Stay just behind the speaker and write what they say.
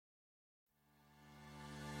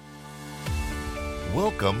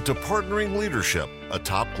Welcome to Partnering Leadership, a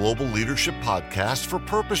top global leadership podcast for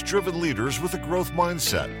purpose-driven leaders with a growth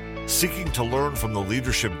mindset, seeking to learn from the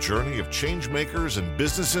leadership journey of change makers and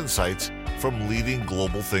business insights from leading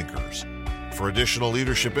global thinkers. For additional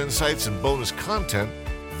leadership insights and bonus content,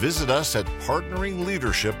 visit us at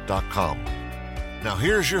partneringleadership.com. Now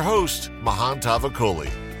here's your host, Mahan Tavakoli.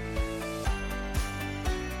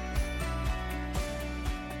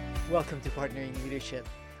 Welcome to Partnering Leadership.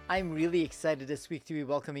 I'm really excited this week to be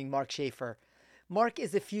welcoming Mark Schaefer. Mark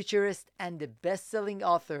is a futurist and the best-selling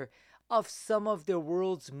author of some of the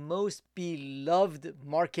world's most beloved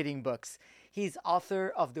marketing books. He's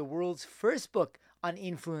author of the world's first book on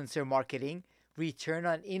influencer marketing, Return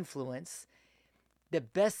on Influence, the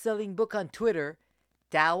best-selling book on Twitter,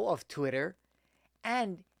 Tao of Twitter,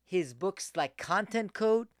 and his books like Content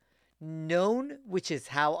Code, Known, which is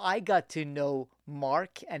how I got to know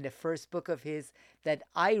Mark, and the first book of his that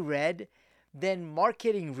I read, then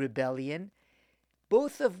Marketing Rebellion,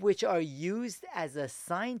 both of which are used as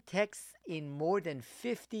assigned texts in more than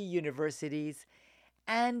 50 universities,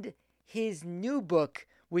 and his new book,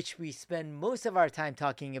 which we spend most of our time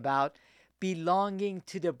talking about, Belonging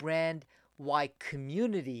to the Brand, Why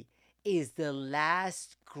Community is the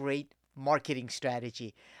Last Great Marketing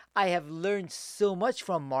Strategy. I have learned so much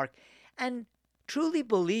from Mark and truly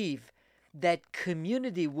believe that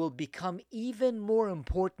community will become even more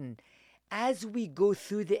important as we go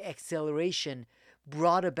through the acceleration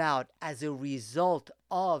brought about as a result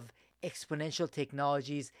of exponential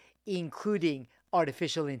technologies, including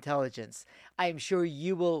artificial intelligence. I am sure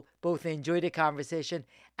you will both enjoy the conversation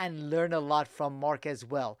and learn a lot from Mark as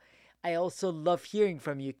well. I also love hearing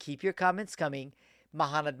from you. Keep your comments coming.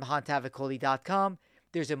 mahan@mahantavakoli.com.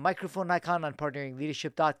 There's a microphone icon on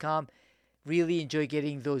partneringleadership.com. Really enjoy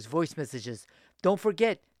getting those voice messages. Don't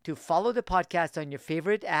forget to follow the podcast on your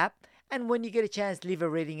favorite app. And when you get a chance, leave a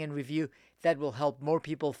rating and review. That will help more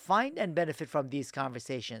people find and benefit from these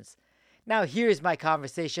conversations. Now, here's my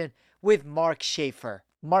conversation with Mark Schaefer.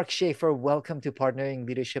 Mark Schaefer, welcome to Partnering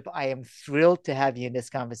Leadership. I am thrilled to have you in this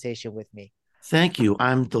conversation with me. Thank you.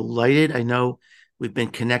 I'm delighted. I know we've been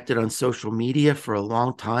connected on social media for a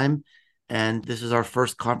long time, and this is our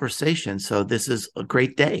first conversation. So this is a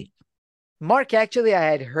great day. Mark, actually, I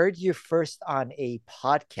had heard you first on a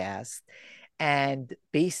podcast, and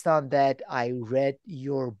based on that, I read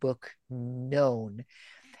your book, Known,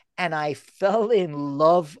 and I fell in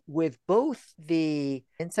love with both the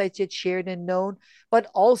insights you shared in Known, but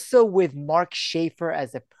also with Mark Schaefer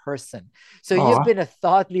as a person. So you've been a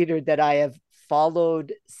thought leader that I have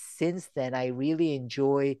followed since then. I really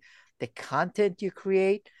enjoy the content you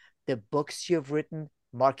create, the books you've written,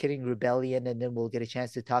 Marketing Rebellion, and then we'll get a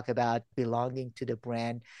chance to talk about Belonging to the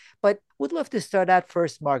Brand. But would love to start out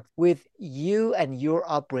first, Mark, with you and your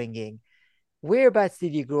upbringing. Whereabouts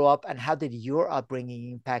did you grow up, and how did your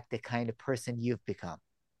upbringing impact the kind of person you've become?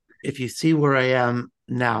 If you see where I am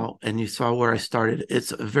now and you saw where I started,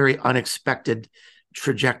 it's a very unexpected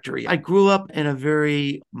trajectory. I grew up in a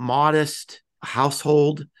very modest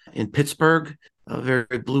household in Pittsburgh, a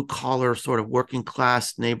very blue-collar sort of working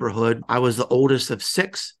class neighborhood. I was the oldest of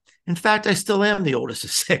six. In fact, I still am the oldest of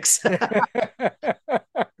six.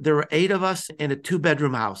 There were 8 of us in a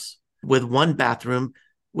 2-bedroom house with 1 bathroom,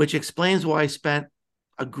 which explains why I spent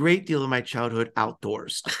a great deal of my childhood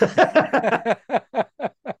outdoors.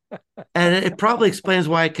 And it probably explains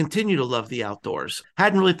why I continue to love the outdoors.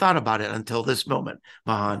 Hadn't really thought about it until this moment,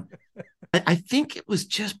 Mahan. I think it was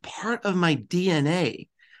just part of my DNA.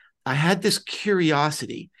 I had this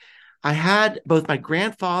curiosity. I had both my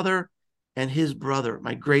grandfather and his brother,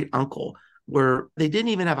 my great uncle, they didn't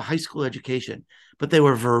even have a high school education, but they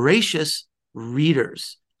were voracious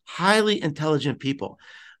readers, highly intelligent people.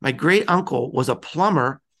 My great uncle was a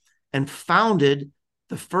plumber and founded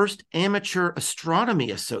the first amateur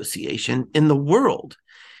astronomy association in the world.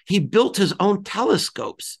 He built his own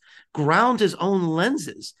telescopes, ground his own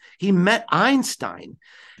lenses. He met Einstein.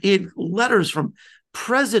 He had letters from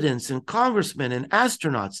presidents and congressmen and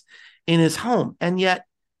astronauts in his home. And yet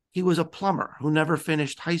he was a plumber who never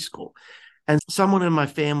finished high school. And someone in my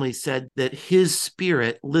family said that his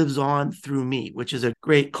spirit lives on through me, which is a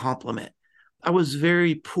great compliment. I was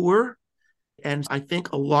very poor. And I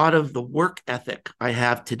think a lot of the work ethic I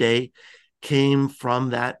have today came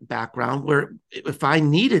from that background where if I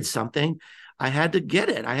needed something, I had to get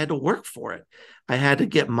it. I had to work for it. I had to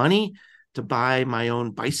get money to buy my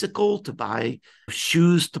own bicycle, to buy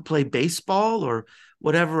shoes to play baseball or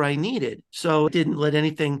whatever I needed. So it didn't let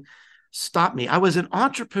anything stop me. I was an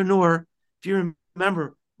entrepreneur. If you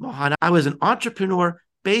remember, Mohan, I was an entrepreneur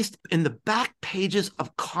based in the back pages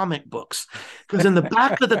of comic books. because in the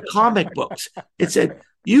back of the comic books, it said,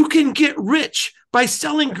 you can get rich by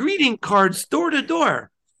selling greeting cards door to door,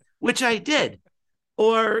 which I did,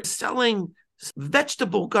 or selling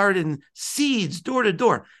vegetable garden seeds door to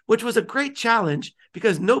door, which was a great challenge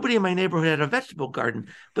because nobody in my neighborhood had a vegetable garden,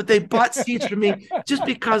 but they bought seeds from me just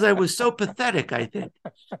because I was so pathetic, I think.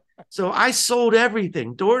 So I sold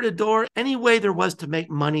everything door to door. Any way there was to make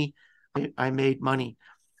money, I made money.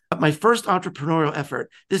 But my first entrepreneurial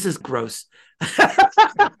effort, this is gross.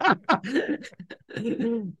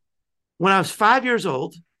 When I was 5 years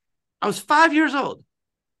old,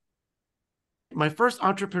 my first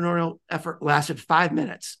entrepreneurial effort lasted 5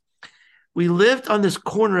 minutes. We lived on this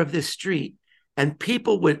corner of this street, and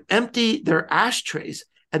people would empty their ashtrays,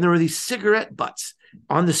 and there were these cigarette butts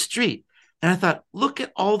on the street. And I thought, look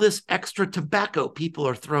at all this extra tobacco people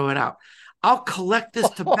are throwing out. I'll collect this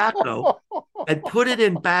tobacco and put it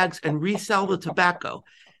in bags and resell the tobacco.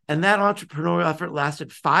 And that entrepreneurial effort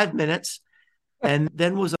lasted 5 minutes and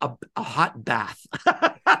then was a hot bath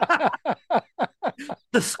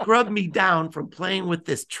to scrub me down from playing with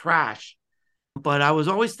this trash. But I was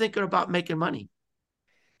always thinking about making money.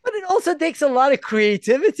 But it also takes a lot of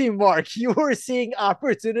creativity, Mark. You were seeing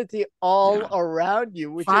opportunity all around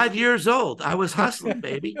you. Which 5 years old. I was hustling,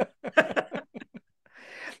 baby.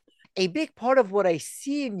 A big part of what I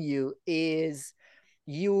see in you is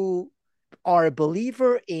you are a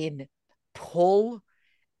believer in pull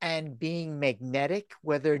and being magnetic,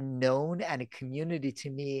 whether known and a community to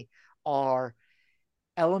me are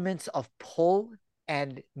elements of pull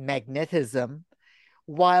and magnetism.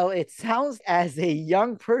 While it sounds as a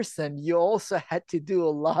young person, you also had to do a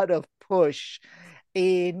lot of push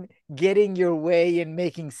in getting your way and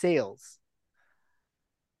making sales.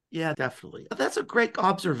 Yeah, definitely. That's a great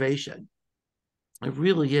observation. It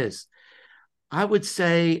really is. I would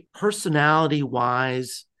say personality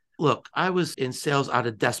wise, look, I was in sales out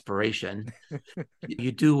of desperation.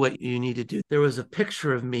 You do what you need to do. There was a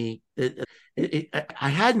picture of me. I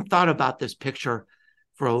hadn't thought about this picture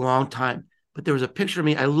for a long time, but there was a picture of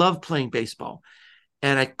me. I love playing baseball,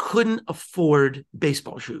 and I couldn't afford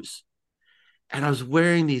baseball shoes. And I was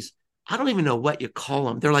wearing these, I don't even know what you call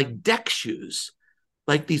them. They're like deck shoes,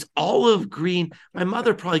 like these olive green. My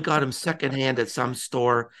mother probably got them secondhand at some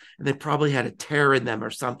store, and they probably had a tear in them or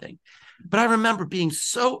something. But I remember being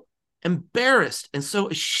so embarrassed and so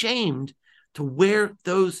ashamed to wear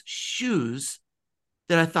those shoes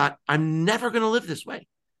that I thought, I'm never going to live this way.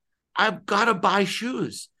 I've got to buy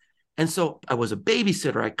shoes. And so I was a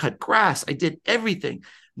babysitter. I cut grass. I did everything,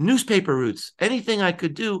 newspaper routes, anything I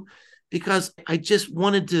could do, because I just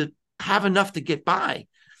wanted to have enough to get by.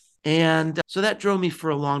 And so that drove me for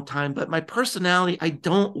a long time. But my personality, I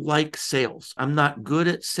don't like sales. I'm not good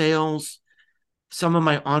at sales. Some of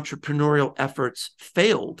my entrepreneurial efforts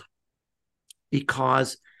failed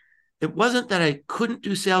because it wasn't that I couldn't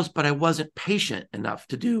do sales, but I wasn't patient enough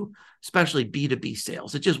to do, especially B2B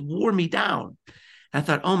sales. It just wore me down. And I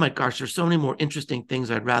thought, oh my gosh, there's so many more interesting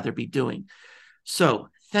things I'd rather be doing. So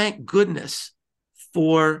thank goodness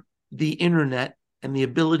for the internet and the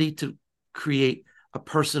ability to create a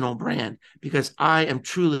personal brand, because I am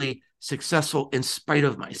truly successful in spite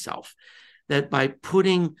of myself. That by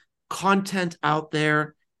putting content out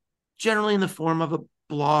there, generally in the form of a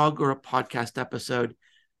blog or a podcast episode,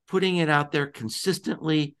 putting it out there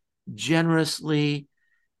consistently, generously,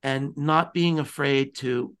 and not being afraid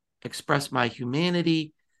to express my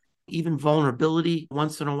humanity, even vulnerability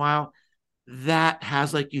once in a while, that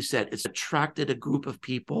has, like you said, it's attracted a group of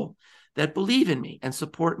people that believe in me and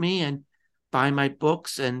support me and buy my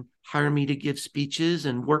books and hire me to give speeches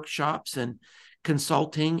and workshops and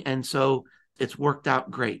consulting. And so it's worked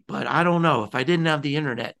out great. But I don't know, if I didn't have the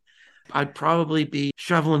internet, I'd probably be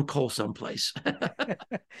shoveling coal someplace.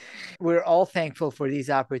 We're all thankful for these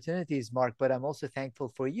opportunities, Mark, but I'm also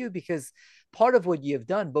thankful for you because part of what you've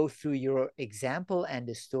done, both through your example and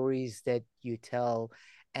the stories that you tell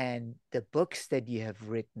and the books that you have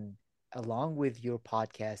written, along with your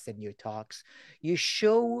podcast and your talks, you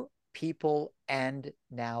show people and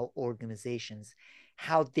now organizations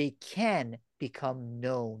how they can become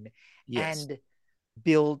known and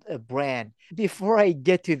build a brand. Before I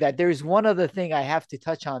get to that, there's one other thing I have to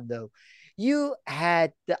touch on, though. You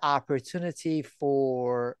had the opportunity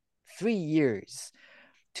for 3 years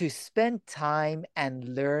to spend time and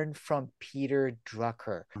learn from Peter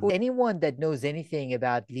Drucker. Anyone that knows anything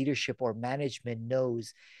about leadership or management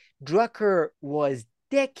knows Drucker was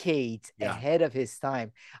decades ahead of his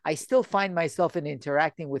time. I still find myself in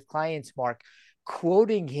interacting with clients, Mark,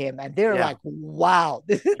 quoting him, and they're like, wow.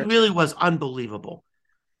 It really was unbelievable.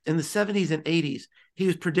 In the 70s and 80s, he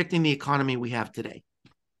was predicting the economy we have today.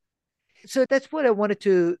 So that's what I wanted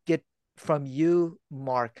to get from you,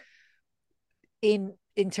 Mark. In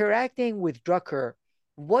interacting with Drucker,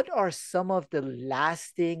 what are some of the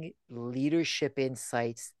lasting leadership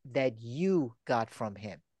insights that you got from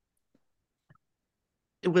him?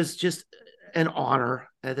 It was just an honor.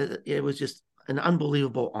 It was just an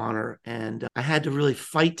unbelievable honor. And I had to really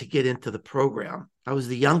fight to get into the program. I was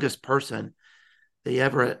the youngest person they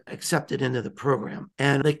ever accepted into the program.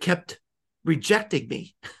 And they kept rejecting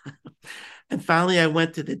me. And finally, I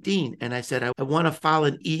went to the dean and I said, I want to file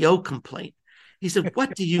an EO complaint. He said,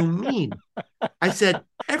 "What do you mean?" I said,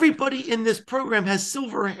 "Everybody in this program has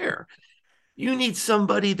silver hair. You need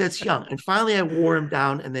somebody that's young." And finally, I wore him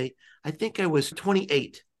down. And I think I was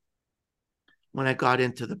 28 when I got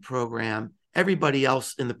into the program. Everybody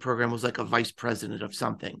else in the program was like a vice president of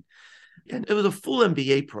something. And it was a full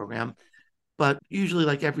MBA program, but usually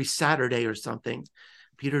like every Saturday or something,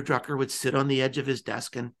 Peter Drucker would sit on the edge of his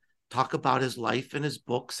desk and talk about his life and his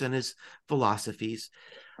books and his philosophies.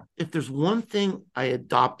 If there's one thing I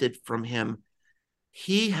adopted from him,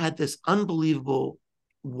 he had this unbelievable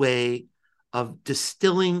way of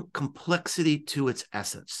distilling complexity to its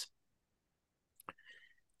essence.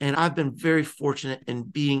 And I've been very fortunate in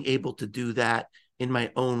being able to do that in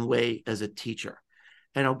my own way as a teacher.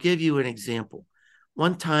 And I'll give you an example.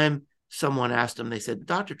 One time, someone asked him, they said,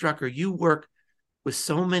 "Dr. Drucker, you work with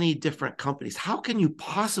so many different companies. How can you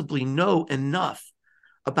possibly know enough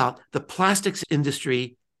about the plastics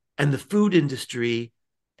industry and the food industry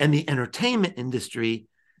and the entertainment industry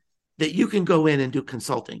that you can go in and do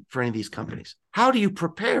consulting for any of these companies? How do you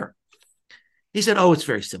prepare?" He said, "Oh, it's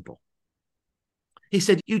very simple." He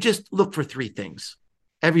said, "You just look for three things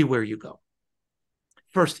everywhere you go."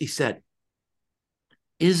 First, he said,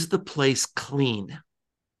 "Is the place clean?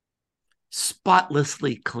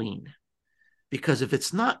 Spotlessly clean? Because if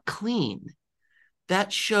it's not clean,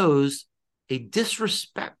 that shows a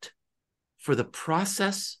disrespect for the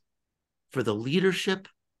process, for the leadership,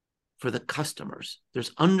 for the customers.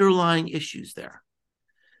 There's underlying issues there."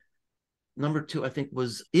 Number two, I think,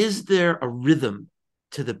 was, is there a rhythm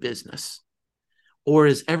to the business? Or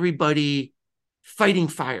is everybody fighting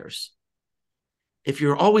fires? If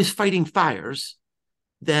you're always fighting fires,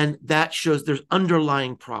 then that shows there's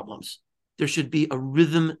underlying problems. There should be a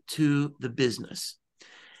rhythm to the business.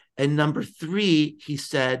 And number three, he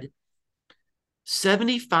said,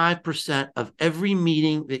 75% of every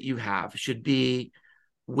meeting that you have should be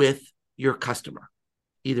with your customer,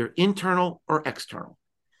 either internal or external.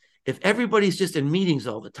 If everybody's just in meetings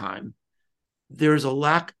all the time, there's a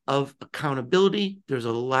lack of accountability. There's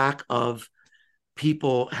a lack of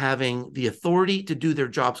people having the authority to do their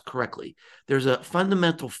jobs correctly. There's a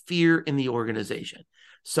fundamental fear in the organization.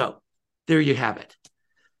 So there you have it.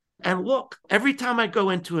 And look, every time I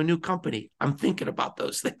go into a new company, I'm thinking about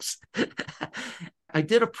those things. I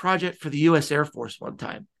did a project for the US Air Force one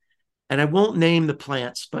time, and I won't name the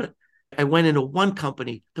plants, but I went into one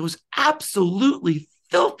company that was absolutely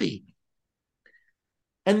filthy.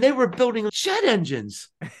 And they were building jet engines.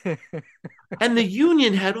 And the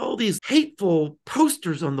union had all these hateful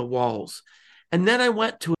posters on the walls. And then I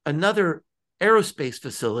went to another aerospace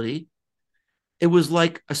facility. It was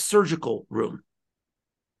like a surgical room.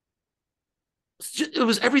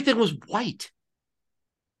 Everything was white.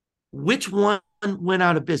 Which one went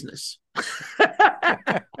out of business?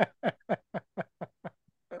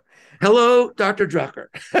 Hello, Dr. Drucker.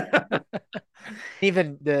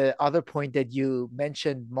 Even the other point that you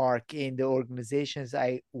mentioned, Mark, in the organizations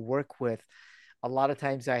I work with, a lot of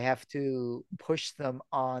times I have to push them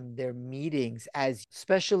on their meetings, as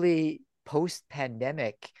especially post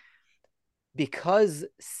pandemic, because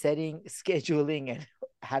setting, scheduling, and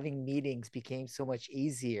having meetings became so much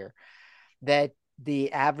easier, that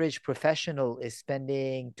the average professional is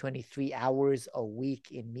spending 23 hours a week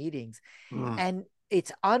in meetings. And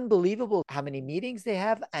it's unbelievable how many meetings they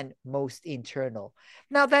have, and most internal.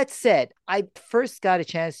 Now, that said, I first got a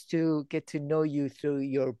chance to get to know you through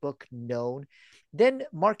your book, Known, then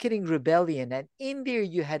Marketing Rebellion. And in there,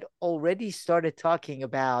 you had already started talking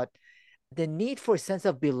about the need for a sense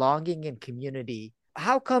of belonging and community.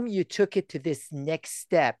 How come you took it to this next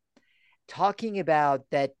step, talking about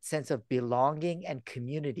that sense of belonging and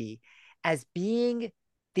community as being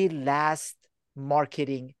the last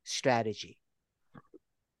marketing strategy?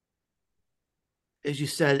 As you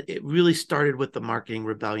said, it really started with the Marketing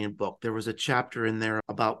Rebellion book. There was a chapter in there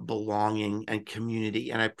about belonging and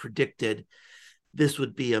community, and I predicted this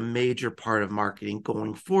would be a major part of marketing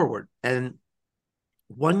going forward. And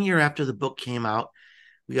 1 year after the book came out,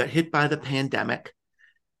 we got hit by the pandemic,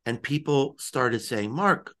 and people started saying,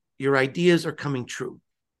 "Mark, your ideas are coming true."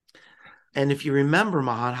 And if you remember,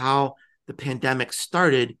 Mahan, how the pandemic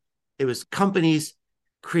started, it was companies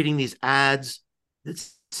creating these ads that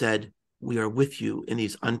said, "We are with you in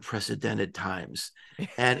these unprecedented times."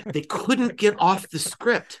 And they couldn't get off the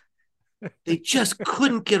script. They just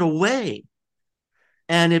couldn't get away.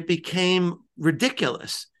 And it became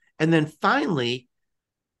ridiculous. And then finally,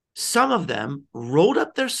 some of them rolled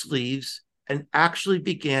up their sleeves and actually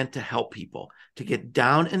began to help people to get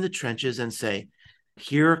down in the trenches and say,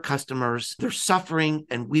 here are customers, they're suffering,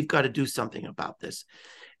 and we've got to do something about this.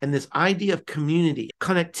 And this idea of community,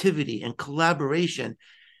 connectivity, and collaboration,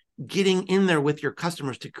 getting in there with your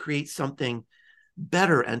customers to create something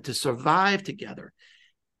better and to survive together.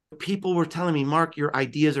 People were telling me, Mark, your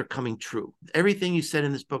ideas are coming true. Everything you said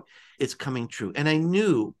in this book is coming true. And I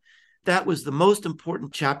knew that was the most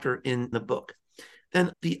important chapter in the book.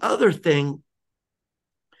 Then the other thing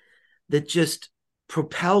that just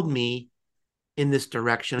propelled me in this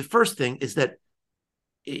direction, the first thing is that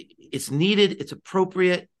it's needed, it's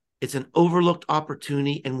appropriate, it's an overlooked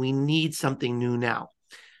opportunity, and we need something new now.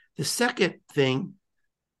 The second thing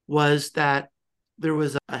was that there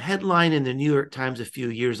was a headline in the New York Times a few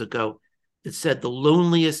years ago that said the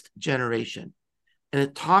loneliest generation. And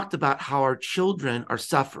it talked about how our children are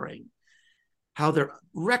suffering, how there are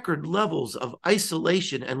record levels of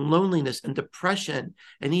isolation and loneliness and depression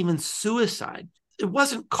and even suicide. It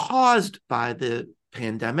wasn't caused by the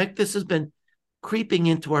pandemic. This has been creeping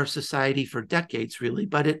into our society for decades, really,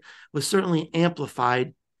 but it was certainly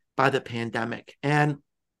amplified by the pandemic. And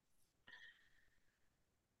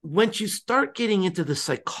once you start getting into the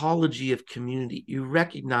psychology of community, you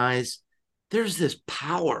recognize there's this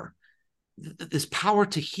power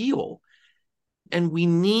to heal. And we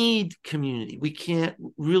need community. We can't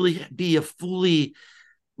really be a fully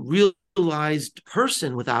realized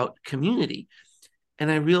person without community. And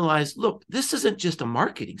I realized, look, this isn't just a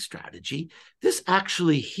marketing strategy. This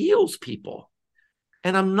actually heals people.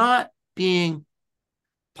 And I'm not being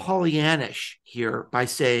Pollyannish here by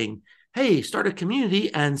saying, hey, start a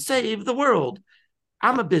community and save the world.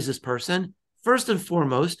 I'm a business person. First and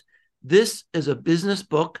foremost, this is a business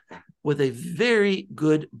book with a very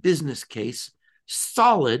good business case,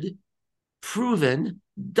 solid, proven,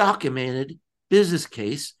 documented business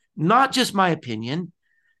case, not just my opinion.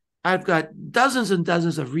 I've got dozens and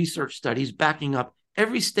dozens of research studies backing up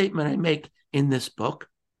every statement I make in this book.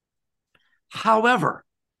 However,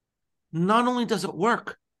 not only does it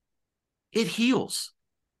work, it heals.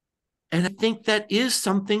 And I think that is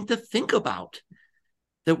something to think about.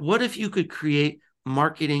 That what if you could create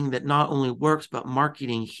marketing that not only works, but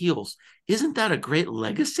marketing heals? Isn't that a great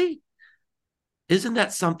legacy? Isn't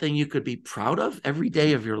that something you could be proud of every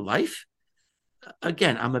day of your life?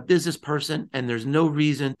 Again, I'm a business person, and there's no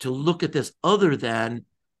reason to look at this other than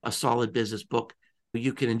a solid business book.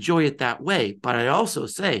 You can enjoy it that way. But I also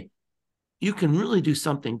say you can really do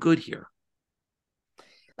something good here.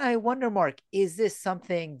 I wonder, Mark, is this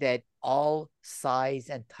something that all size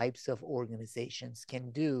and types of organizations can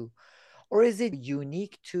do, or is it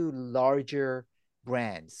unique to larger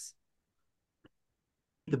brands?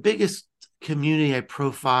 The biggest community I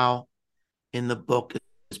profile in the book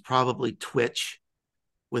is probably Twitch,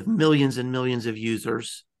 with millions and millions of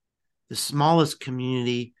users. The smallest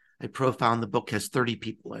community I profile in the book has 30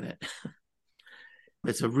 people in it.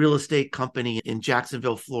 It's a real estate company in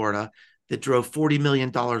Jacksonville, Florida, that drove $40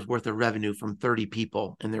 million worth of revenue from 30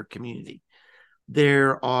 people in their community.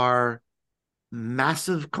 There are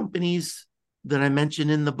massive companies that I mentioned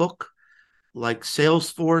in the book, like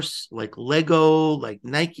Salesforce, like Lego, like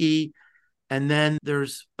Nike. And then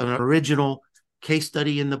there's an original case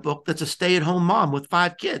study in the book that's a stay-at-home mom with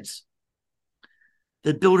 5 kids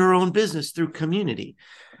that built her own business through community.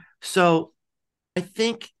 So I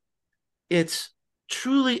think it's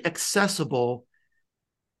truly accessible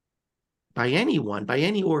by anyone, by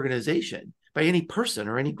any organization, by any person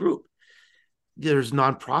or any group. There's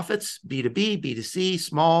nonprofits, B2B, B2C,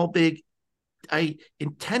 small, big. I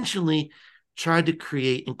intentionally tried to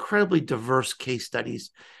create incredibly diverse case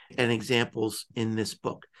studies and examples in this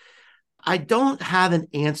book. I don't have an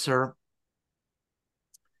answer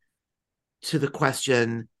to the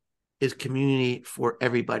question, is community for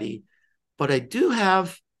everybody? But I do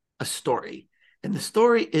have a story. And the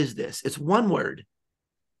story is this. It's one word: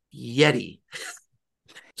 Yeti.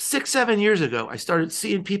 6-7 years ago, I started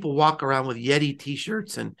seeing people walk around with Yeti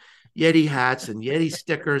t-shirts and Yeti hats and Yeti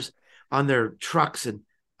stickers on their trucks. And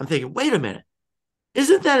I'm thinking, wait a minute,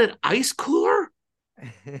 isn't that an ice cooler?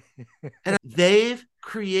 And they've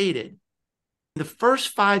created, in the first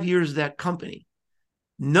 5 years of that company,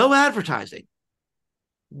 no advertising,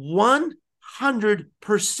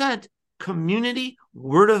 100% community,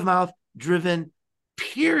 word of mouth driven,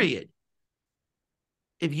 period.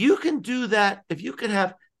 If you can do that, if you can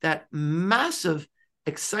have that massive,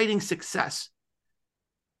 exciting success,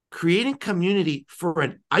 creating community for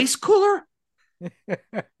an ice cooler,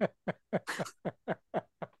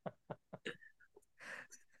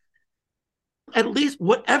 at least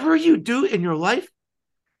whatever you do in your life,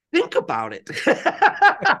 think about it.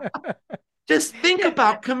 Just think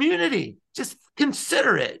about community. Just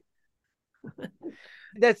consider it.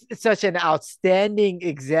 That's such an outstanding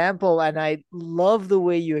example. And I love the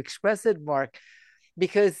way you express it, Mark,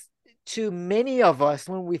 because to many of us,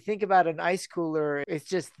 when we think about an ice cooler, it's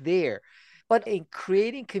just there. But in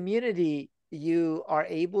creating community, you are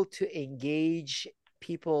able to engage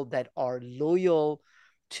people that are loyal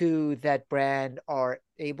to that brand, are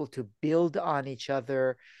able to build on each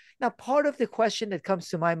other. Now, part of the question that comes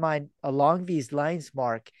to my mind along these lines,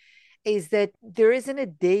 Mark, is that there isn't a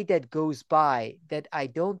day that goes by that I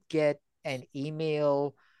don't get an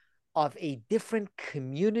email of a different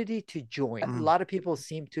community to join. A lot of people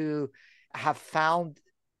seem to have found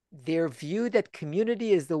their view that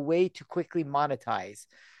community is the way to quickly monetize.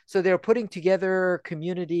 So they're putting together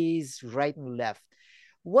communities right and left.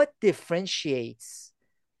 What differentiates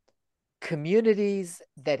communities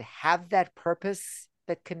that have that purpose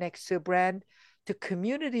that connects to a brand to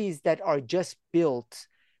communities that are just built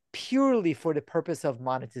purely for the purpose of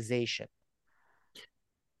monetization?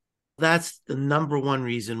 That's the number one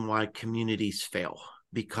reason why communities fail,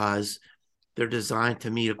 because they're designed to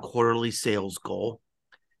meet a quarterly sales goal.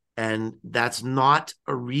 And that's not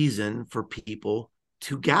a reason for people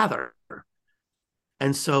to gather.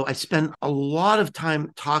 And so I spend a lot of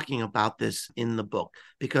time talking about this in the book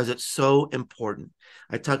because it's so important.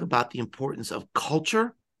 I talk about the importance of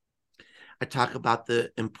culture. I talk about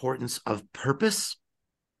the importance of purpose.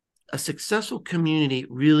 A successful community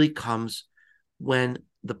really comes when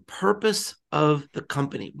the purpose of the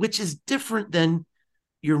company, which is different than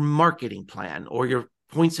your marketing plan or your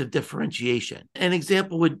points of differentiation. An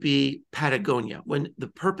example would be Patagonia, when the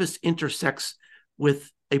purpose intersects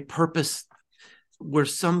with a purpose where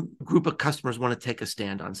some group of customers want to take a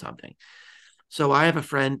stand on something. So I have a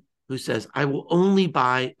friend who says, I will only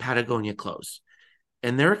buy Patagonia clothes,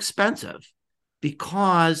 and they're expensive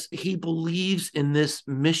because he believes in this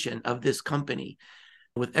mission of this company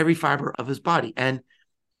with every fiber of his body. And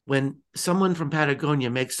when someone from Patagonia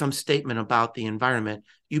makes some statement about the environment,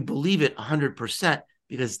 you believe it 100%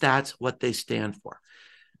 because that's what they stand for.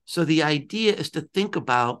 So the idea is to think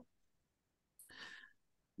about,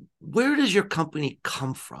 where does your company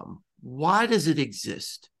come from? Why does it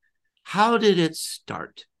exist? How did it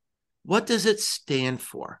start? What does it stand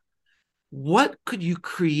for? What could you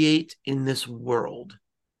create in this world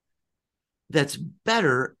that's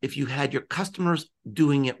better if you had your customers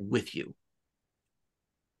doing it with you?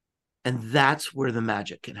 And that's where the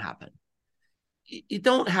magic can happen. You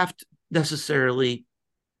don't have to necessarily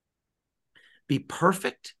be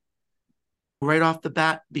perfect right off the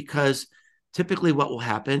bat, because typically what will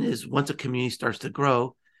happen is once a community starts to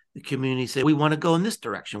grow, the community say, we want to go in this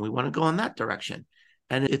direction, we want to go in that direction.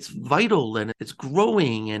 And it's vital and it's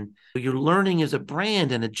growing and you're learning as a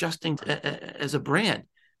brand and adjusting as a brand.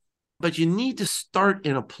 But you need to start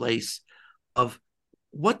in a place of,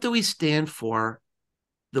 what do we stand for,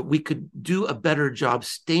 that we could do a better job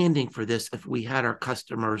standing for this if we had our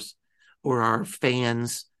customers or our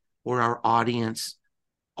fans or our audience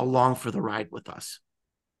along for the ride with us.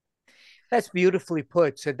 That's beautifully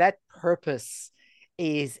put. So that purpose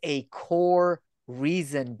is a core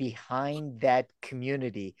reason behind that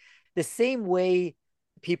community. The same way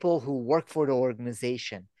people who work for the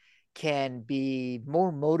organization can be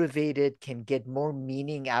more motivated, can get more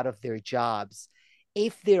meaning out of their jobs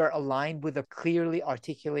if they're aligned with a clearly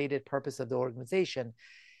articulated purpose of the organization.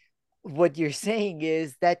 What you're saying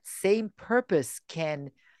is that same purpose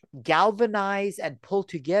can galvanize and pull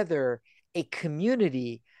together a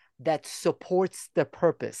community that supports the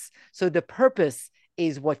purpose. So the purpose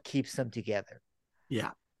is what keeps them together.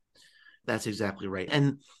 Yeah, that's exactly right.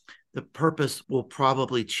 And the purpose will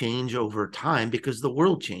probably change over time because the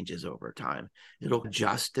world changes over time. It'll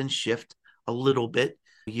adjust and shift a little bit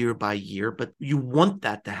year by year, but you want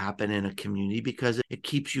that to happen in a community because it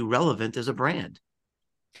keeps you relevant as a brand.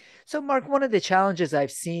 So, Mark, one of the challenges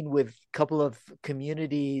I've seen with a couple of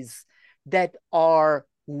communities that are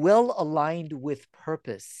well aligned with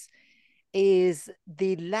purpose is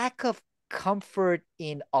the lack of comfort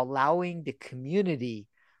in allowing the community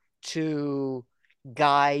to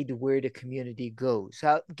guide where the community goes. So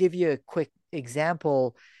I'll give you a quick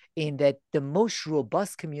example in that the most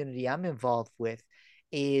robust community I'm involved with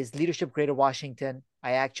is Leadership Greater Washington.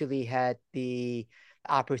 I actually had the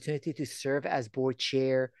opportunity to serve as board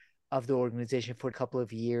chair of the organization for a couple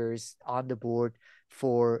of years, on the board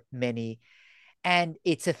for many. And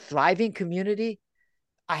it's a thriving community.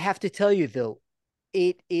 I have to tell you, though,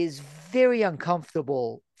 it is very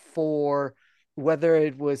uncomfortable for whether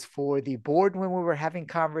it was for the board when we were having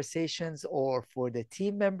conversations or for the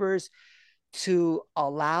team members to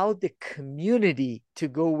allow the community to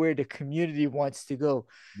go where the community wants to go.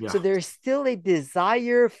 So Yeah. there's still a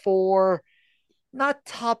desire for not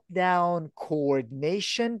top down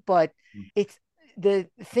coordination, but it's the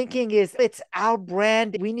thinking is it's our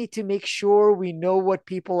brand. We need to make sure we know what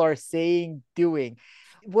people are saying, doing.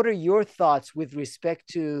 What are your thoughts with respect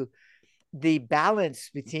to the balance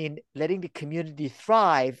between letting the community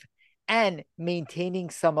thrive and maintaining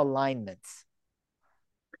some alignments?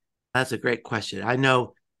 That's a great question. I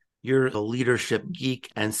know you're a leadership geek,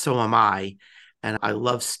 and so am I. And I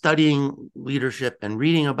love studying leadership and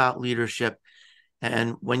reading about leadership.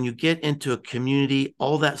 And when you get into a community,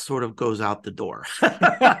 all that sort of goes out the door.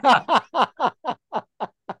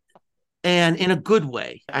 And in a good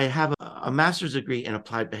way. I have a master's degree in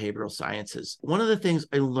applied behavioral sciences. One of the things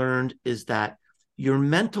I learned is that your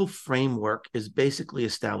mental framework is basically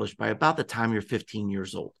established by about the time you're 15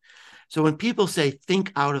 years old. So when people say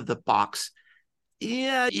think out of the box,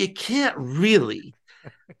 yeah, you can't really.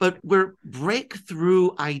 But where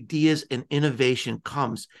breakthrough ideas and innovation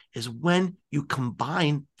comes is when you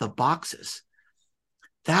combine the boxes.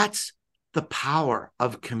 That's the power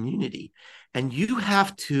of community. And you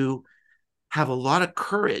have to have a lot of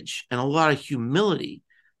courage and a lot of humility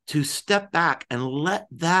to step back and let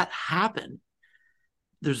that happen.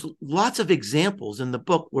 There's lots of examples in the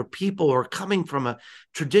book where people are coming from a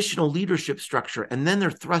traditional leadership structure and then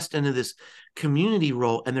they're thrust into this community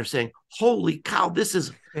role and they're saying, holy cow, this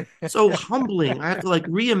is so humbling. I have to like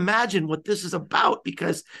reimagine what this is about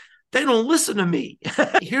because they don't listen to me.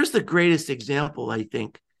 Here's the greatest example, I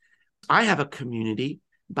think. I have a community.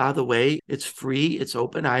 By the way, it's free, it's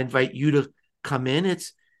open. I invite you to come in.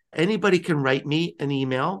 It's anybody can write me an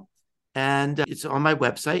email and it's on my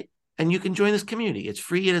website. And you can join this community. It's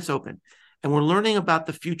free and it's open. And we're learning about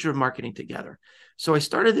the future of marketing together. So I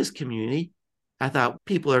started this community. I thought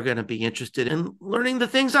people are going to be interested in learning the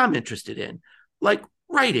things I'm interested in, like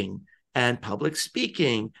writing and public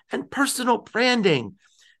speaking and personal branding.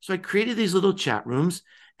 So I created these little chat rooms,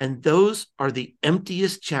 and those are the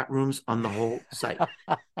emptiest chat rooms on the whole site.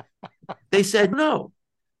 They said, no,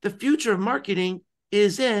 the future of marketing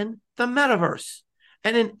is in the metaverse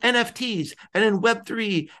and in NFTs and in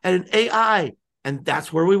Web3 and in AI. And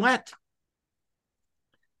that's where we went.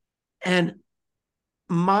 And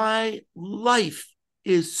my life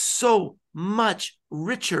is so much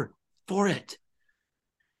richer for it.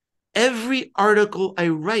 Every article I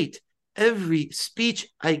write, every speech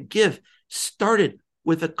I give started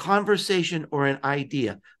with a conversation or an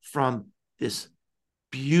idea from this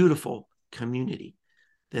beautiful community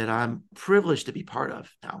that I'm privileged to be part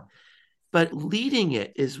of now. But leading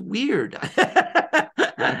it is weird.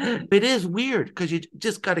 It is weird because you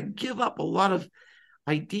just got to give up a lot of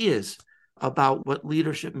ideas about what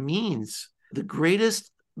leadership means. The greatest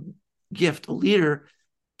gift a leader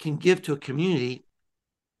can give to a community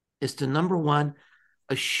is to, number one,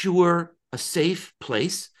 assure a safe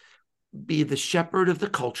place, be the shepherd of the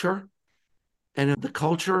culture. And the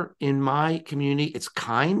culture in my community, it's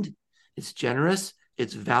kind, it's generous,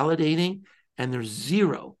 it's validating, and there's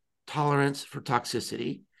zero tolerance for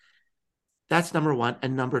toxicity. That's number one.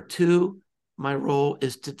 And number two, my role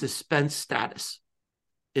is to dispense status,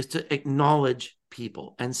 is to acknowledge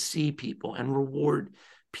people and see people and reward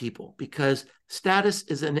people, because status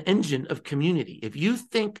is an engine of community. If you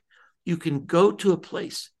think you can go to a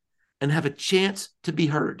place and have a chance to be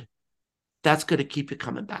heard, that's going to keep you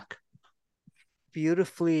coming back.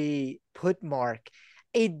 Beautifully put, Mark.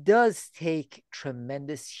 It does take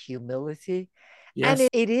tremendous humility. Yes. And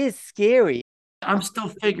it is scary. I'm still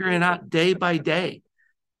figuring out day by day.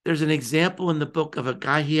 There's an example in the book of a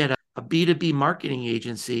guy, he had a B2B marketing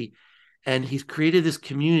agency, and he's created this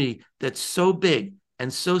community that's so big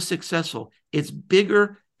and so successful. It's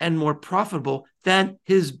bigger and more profitable than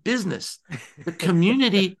his business. The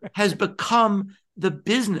community has become the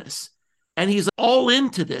business, and he's all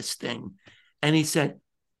into this thing. And he said,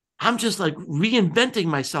 I'm just like reinventing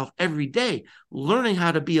myself every day, learning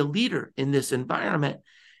how to be a leader in this environment.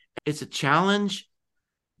 It's a challenge,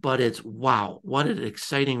 but it's wow, what an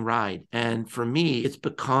exciting ride. And for me, it's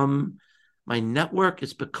become my network.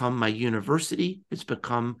 It's become my university. It's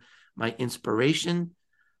become my inspiration.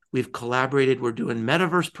 We've collaborated. We're doing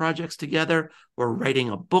metaverse projects together. We're writing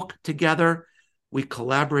a book together. We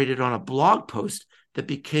collaborated on a blog post that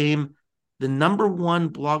became the number one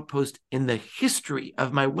blog post in the history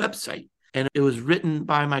of my website. And it was written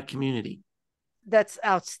by my community. That's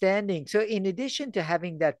outstanding. So, in addition to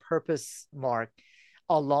having that purpose, Mark,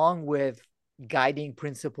 along with guiding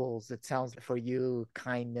principles, it sounds for you,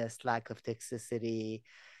 kindness, lack of toxicity,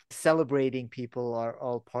 celebrating people are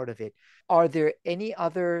all part of it. Are there any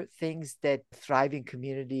other things that thriving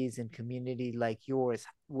communities and community like yours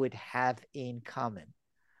would have in common?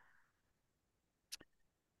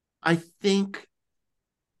 I think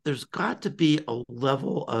there's got to be a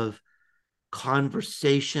level of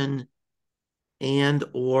conversation and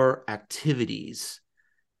or activities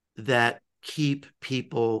that keep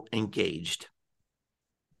people engaged.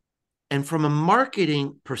 And from a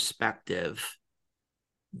marketing perspective,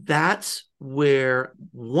 that's where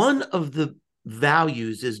one of the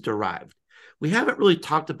values is derived. We haven't really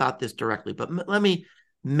talked about this directly, but let me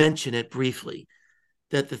mention it briefly.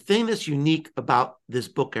 That the thing that's unique about this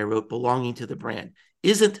book I wrote, Belonging to the Brand,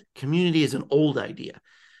 isn't community is an old idea.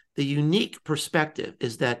 The unique perspective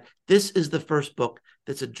is that this is the first book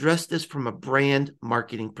that's addressed this from a brand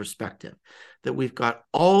marketing perspective, that we've got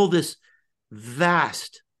all this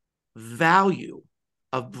vast value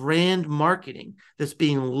of brand marketing that's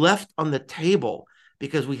being left on the table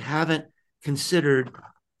because we haven't considered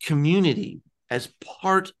community as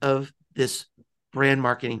part of this brand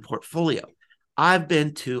marketing portfolio. I've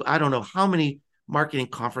been to, I don't know how many marketing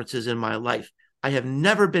conferences in my life. I have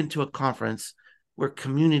never been to a conference where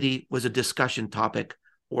community was a discussion topic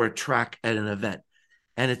or a track at an event.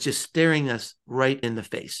 And it's just staring us right in the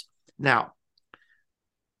face. Now,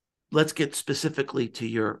 let's get specifically to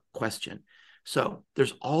your question. So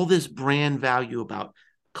there's all this brand value about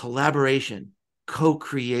collaboration,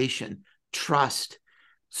 co-creation, trust,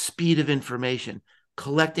 speed of information,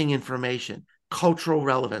 collecting information, cultural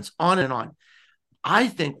relevance, on and on. I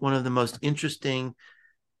think one of the most interesting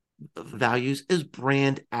values is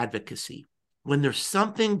brand advocacy. When there's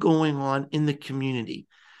something going on in the community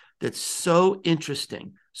that's so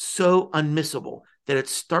interesting, so unmissable, that it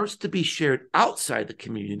starts to be shared outside the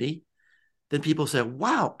community, then people say,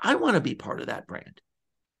 wow, I want to be part of that brand.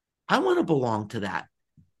 I want to belong to that.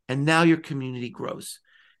 And now your community grows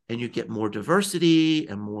and you get more diversity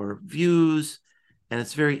and more views. And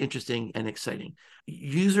it's very interesting and exciting.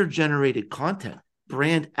 User-generated content,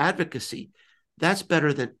 brand advocacy, that's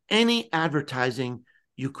better than any advertising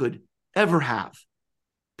you could ever have.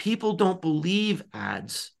 People don't believe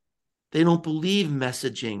ads. They don't believe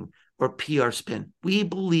messaging or PR spin. We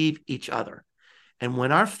believe each other. And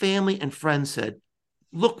when our family and friends said,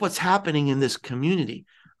 look what's happening in this community,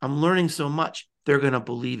 I'm learning so much, they're going to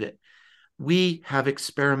believe it. We have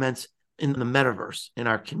experiments in the metaverse in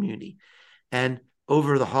our community. And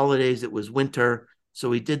over the holidays, it was winter. So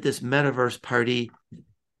we did this metaverse party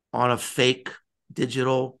on a fake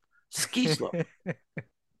digital ski slope.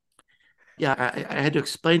 Yeah, I had to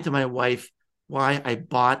explain to my wife why I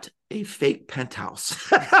bought a fake penthouse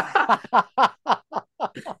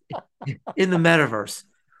in the metaverse.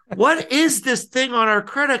 What is this thing on our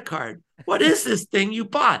credit card? What is this thing you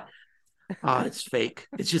bought? Oh, it's fake.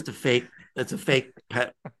 It's just a fake. It's a fake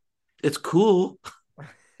pet. It's cool.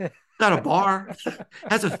 Got a bar.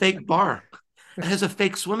 Has a fake bar. It has a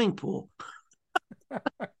fake swimming pool.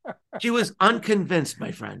 She was unconvinced,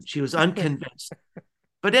 my friend. She was unconvinced.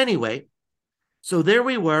 But anyway, so there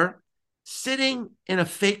we were, sitting in a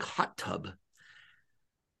fake hot tub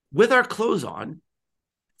with our clothes on.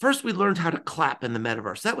 First, we learned how to clap in the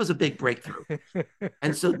metaverse. That was a big breakthrough.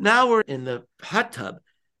 And so now we're in the hot tub,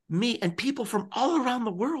 me and people from all around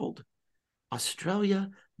the world, Australia,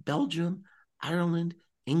 Belgium, Ireland,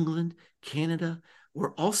 England, Canada.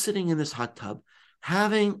 We're all sitting in this hot tub,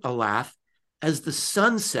 having a laugh as the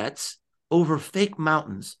sun sets over fake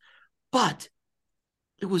mountains. But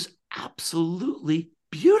it was absolutely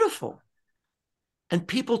beautiful. And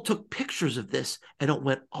people took pictures of this and it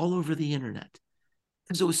went all over the internet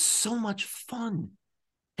because it was so much fun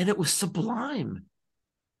and it was sublime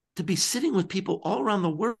to be sitting with people all around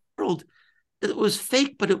the world. It was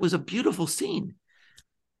fake, but it was a beautiful scene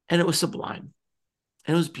and it was sublime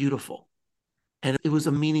and it was beautiful and it was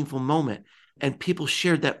a meaningful moment. And people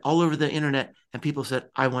shared that all over the internet and people said,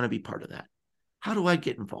 I want to be part of that. How do I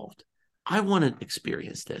get involved? I want to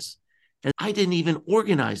experience this. And I didn't even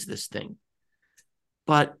organize this thing.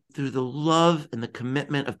 But through the love and the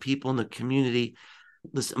commitment of people in the community,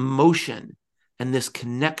 this emotion and this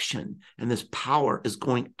connection and this power is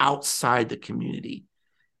going outside the community.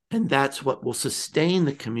 And that's what will sustain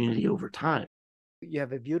the community over time. You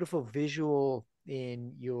have a beautiful visual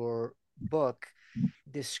in your book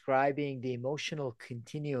describing the emotional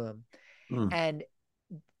continuum and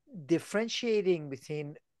differentiating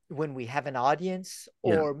between when we have an audience,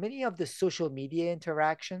 Yeah. or many of the social media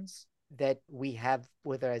interactions that we have,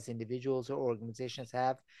 whether as individuals or organizations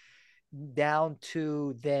have, down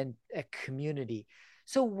to then a community.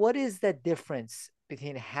 So, what is that difference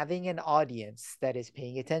between having an audience that is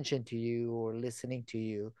paying attention to you or listening to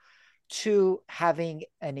you to having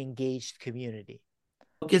an engaged community?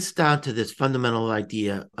 It gets down to this fundamental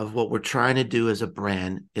idea of what we're trying to do as a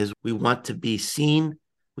brand is we want to be seen,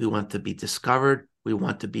 we want to be discovered, we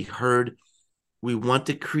want to be heard, we want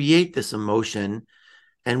to create this emotion.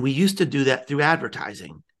 And we used to do that through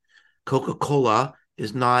advertising. Coca-Cola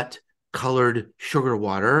is not colored sugar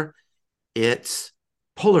water, it's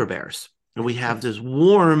polar bears. And we have this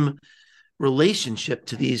warm relationship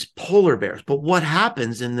to these polar bears. But what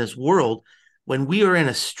happens in this world when we are in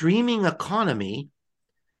a streaming economy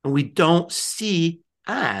and we don't see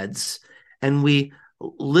ads and we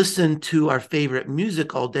listen to our favorite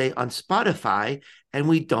music all day on Spotify and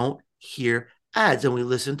we don't hear ads, and we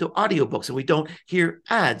listen to audiobooks and we don't hear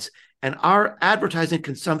ads, and our advertising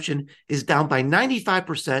consumption is down by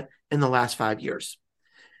 95% in the last 5 years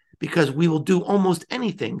because we will do almost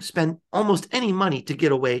anything, spend almost any money to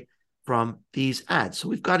get away from these ads. So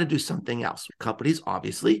we've got to do something else. Companies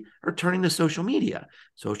obviously are turning to social media.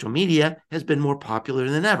 Social media has been more popular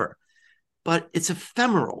than ever, but it's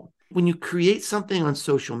ephemeral. When you create something on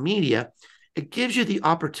social media, it gives you the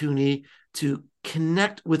opportunity to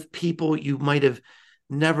connect with people you might have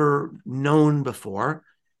never known before.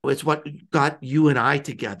 It's what got you and I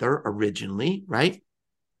together originally, right?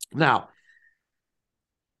 Now,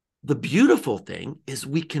 the beautiful thing is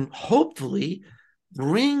we can hopefully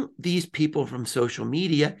bring these people from social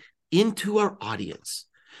media into our audience.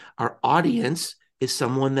 Our audience is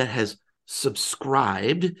someone that has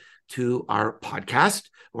subscribed to our podcast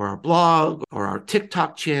or our blog or our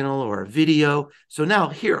TikTok channel or a video. So now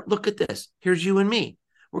here, look at this. Here's you and me.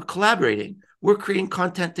 We're collaborating. We're creating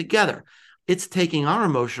content together. It's taking our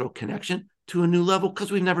emotional connection to a new level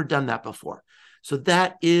because we've never done that before. So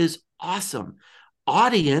that is awesome.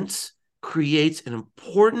 Audience creates an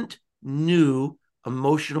important new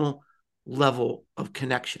emotional level of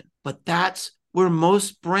connection. But that's where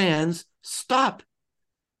most brands stop.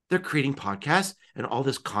 They're creating podcasts and all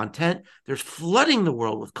this content. They're flooding the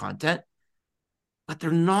world with content, but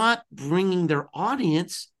they're not bringing their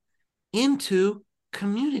audience into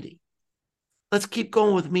community. Let's keep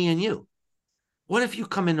going with me and you. What if you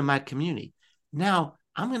come into my community? Now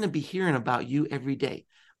I'm going to be hearing about you every day.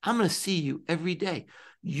 I'm going to see you every day.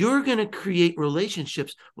 You're going to create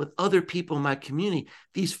relationships with other people in my community,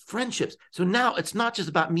 these friendships. So now it's not just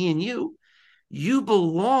about me and you. You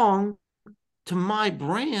belong to my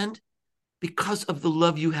brand because of the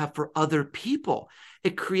love you have for other people.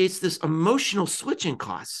 It creates this emotional switching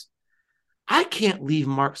costs. I can't leave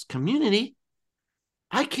Mark's community.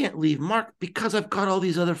 I can't leave Mark because I've got all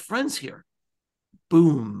these other friends here.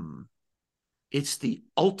 Boom. It's the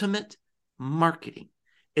ultimate marketing.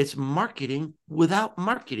 It's marketing without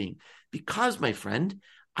marketing because, my friend,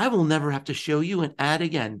 I will never have to show you an ad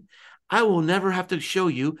again. I will never have to show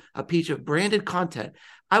you a piece of branded content.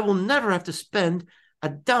 I will never have to spend a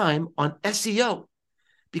dime on SEO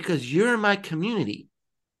because you're in my community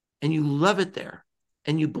and you love it there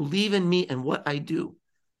and you believe in me and what I do.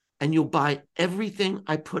 And you'll buy everything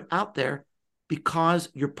I put out there because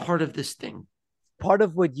you're part of this thing. Part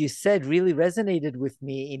of what you said really resonated with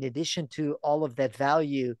me. In addition to all of that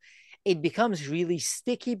value, it becomes really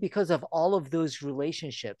sticky because of all of those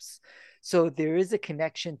relationships. So there is a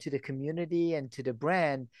connection to the community and to the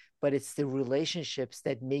brand, but it's the relationships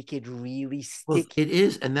that make it really Well, sticky. it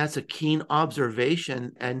is. And that's a keen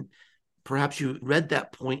observation. And perhaps you read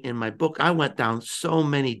that point in my book. I went down so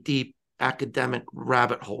many deep academic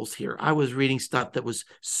rabbit holes here. I was reading stuff that was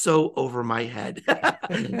so over my head.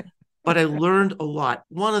 But I learned a lot.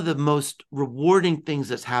 One of the most rewarding things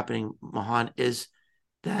that's happening, Mahan, is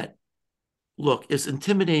that, look, it's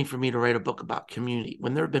intimidating for me to write a book about community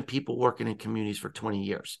when there have been people working in communities for 20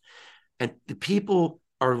 years. And the people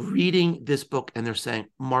are reading this book and they're saying,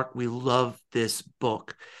 Mark, we love this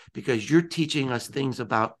book because you're teaching us things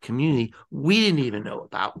about community we didn't even know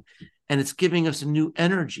about. And it's giving us a new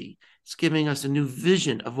energy. It's giving us a new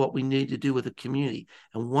vision of what we need to do with the community.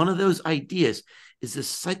 And one of those ideas is this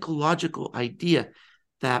psychological idea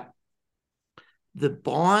that the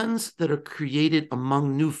bonds that are created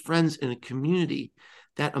among new friends in a community,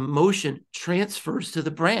 that emotion transfers to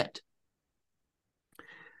the brand.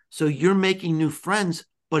 So you're making new friends,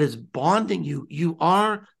 but it's bonding you. You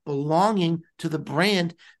are belonging to the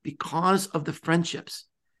brand because of the friendships.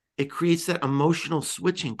 It creates that emotional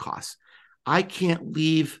switching cost. I can't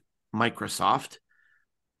leave Microsoft,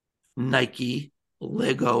 Nike,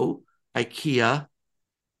 Lego, IKEA,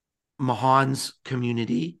 Mahan's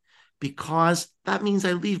community, because that means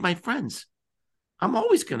I leave my friends. I'm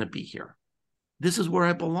always going to be here. This is where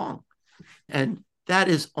I belong. And that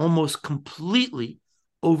is almost completely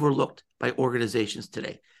overlooked by organizations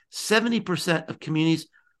today. 70% of communities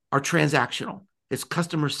are transactional. It's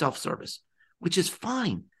customer self-service, which is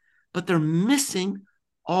fine, but they're missing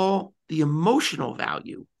all the emotional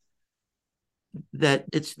value that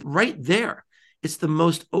it's right there. It's the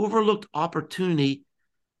most overlooked opportunity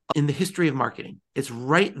in the history of marketing. It's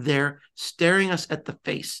right there staring us at the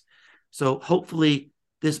face. So hopefully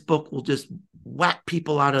this book will just whack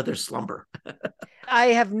people out of their slumber. I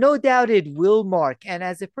have no doubt it will, Mark. And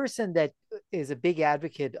as a person that is a big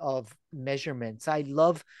advocate of measurements, I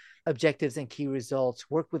love objectives and key results,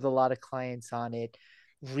 work with a lot of clients on it,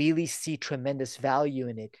 really see tremendous value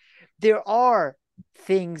in it. There are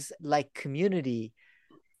things like community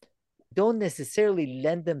don't necessarily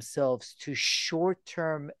lend themselves to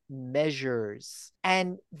short-term measures.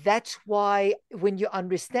 And that's why when you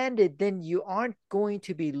understand it, then you aren't going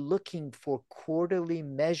to be looking for quarterly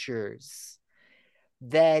measures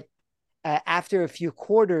that after a few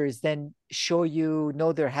quarters then show you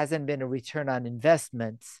no, there hasn't been a return on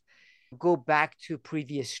investments. Go back to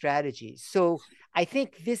previous strategies. So I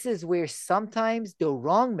think this is where sometimes the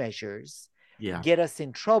wrong measures Yeah. get us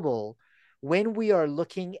in trouble when we are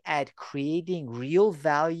looking at creating real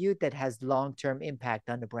value that has long-term impact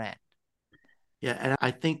on the brand. Yeah. And I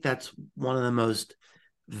think that's one of the most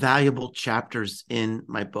valuable chapters in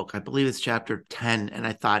my book. I believe it's chapter 10. And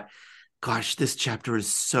I thought, gosh, this chapter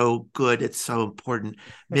is so good. It's so important.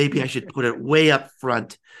 Maybe I should put it way up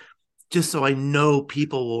front just so I know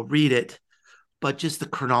people will read it. But just the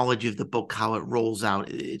chronology of the book, how it rolls out,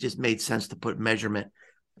 it just made sense to put measurement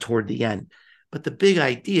toward the end. But the big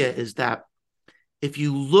idea is that if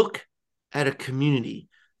you look at a community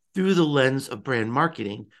through the lens of brand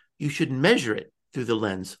marketing, you should measure it through the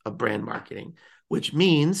lens of brand marketing, which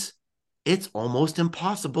means it's almost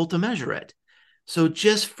impossible to measure it. So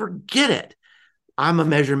just forget it. I'm a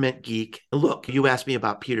measurement geek. Look, you asked me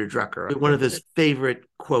about Peter Drucker. One of his favorite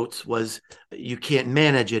quotes was, you can't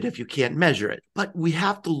manage it if you can't measure it. But we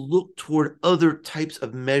have to look toward other types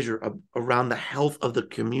of measure around the health of the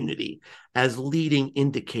community as leading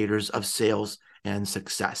indicators of sales and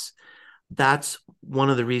success. That's one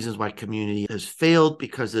of the reasons why community has failed,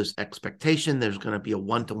 because there's expectation. There's going to be a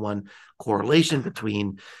one-to-one correlation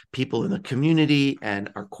between people in the community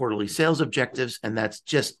and our quarterly sales objectives. And that's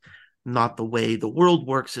just not the way the world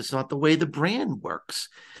works. It's not the way the brand works.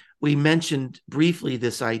 We mentioned briefly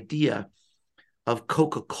this idea of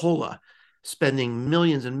Coca-Cola spending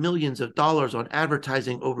millions and millions of dollars on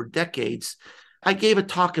advertising over decades. I gave a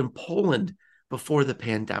talk in Poland before the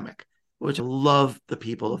pandemic, which I love the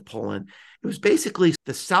people of Poland. It was basically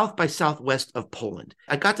the South by Southwest of Poland.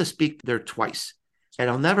 I got to speak there twice, and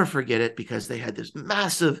I'll never forget it because they had this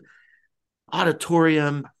massive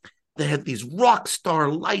auditorium. They had these rock star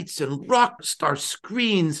lights and rock star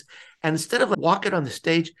screens. And instead of walking on the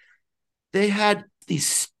stage, they had these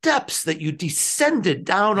steps that you descended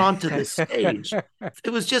down onto the stage. It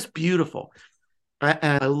was just beautiful.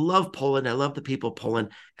 And I love Poland. I love the people of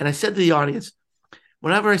Poland. And I said to the audience,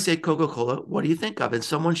 whenever I say Coca-Cola, what do you think of? And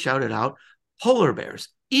someone shouted out, polar bears.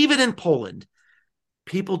 Even in Poland,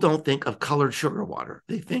 people don't think of colored sugar water.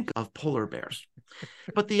 They think of polar bears.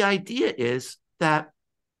 But the idea is that,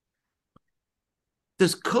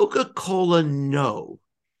 does Coca-Cola know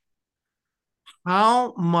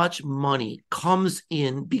how much money comes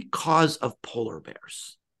in because of polar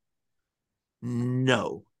bears?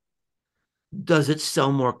 No. Does it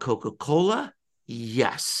sell more Coca-Cola?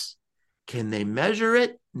 Yes. Can they measure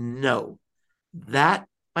it? No. That,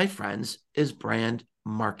 my friends, is brand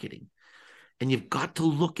marketing. And you've got to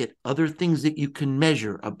look at other things that you can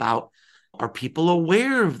measure about, are people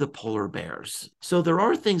aware of the polar bears? So there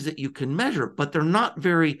are things that you can measure, but they're not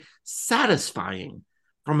very satisfying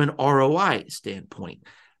from an ROI standpoint.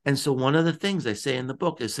 And so one of the things I say in the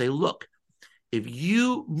book is say, look, if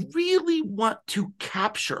you really want to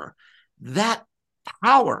capture that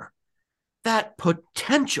power, that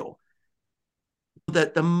potential,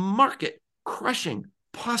 that the market crushing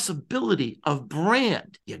possibility of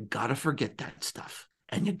brand, you got to forget that stuff.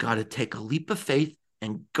 And you got to take a leap of faith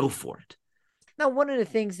and go for it. Now, one of the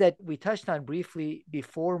things that we touched on briefly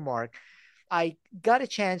before, Mark, I got a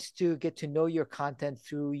chance to get to know your content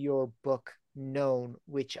through your book, Known,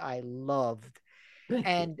 which I loved.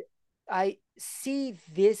 And I see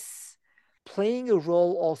this playing a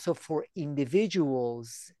role also for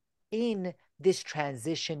individuals in this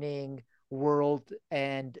transitioning world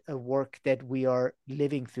and a work that we are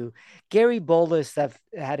living through. Gary Bolus, I've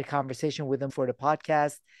had a conversation with him for the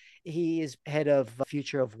podcast. He is head of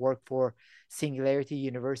future of work for Singularity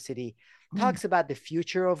University, talks about the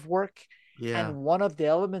future of work. Yeah. And one of the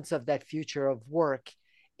elements of that future of work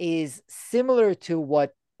is similar to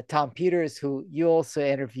what Tom Peters, who you also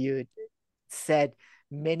interviewed, said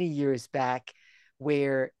many years back,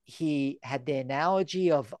 where he had the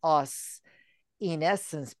analogy of us, in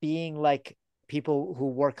essence, being like people who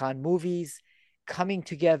work on movies, coming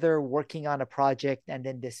together, working on a project, and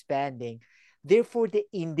then disbanding. Therefore, the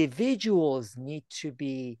individuals need to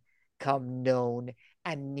become known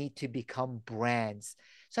and need to become brands.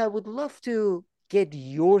 So I would love to get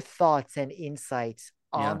your thoughts and insights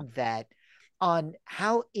Yeah. on that, on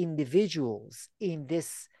how individuals in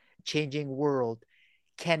this changing world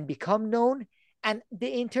can become known and the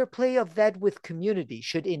interplay of that with community.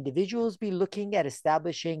 Should individuals be looking at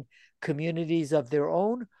establishing communities of their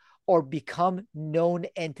own or become known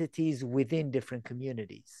entities within different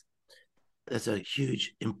communities? That's a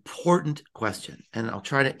huge, important question. And I'll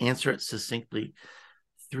try to answer it succinctly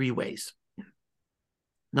three ways.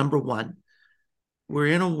 Number one, we're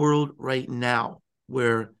in a world right now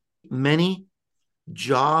where many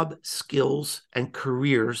job skills and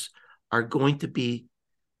careers are going to be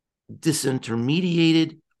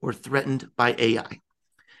disintermediated or threatened by AI.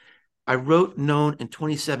 I wrote Known in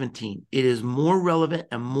 2017. It is more relevant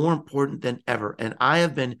and more important than ever. And I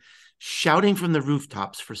have been shouting from the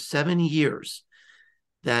rooftops for 7 years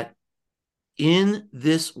that in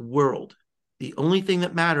this world, the only thing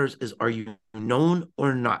that matters is, are you known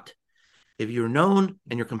or not? If you're known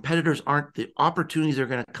and your competitors aren't, the opportunities are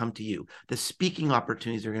going to come to you. The speaking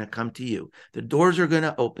opportunities are going to come to you. The doors are going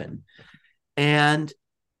to open. And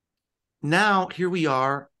now here we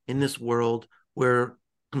are in this world where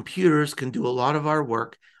computers can do a lot of our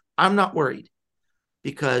work. I'm not worried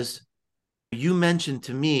because you mentioned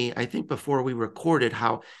to me, I think before we recorded,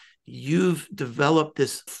 how you've developed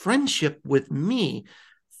this friendship with me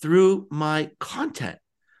through my content.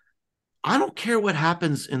 I don't care what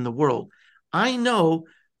happens in the world. I know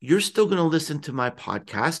you're still going to listen to my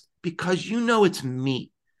podcast because you know it's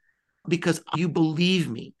me, because you believe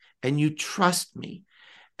me and you trust me.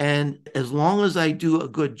 And as long as I do a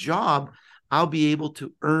good job, I'll be able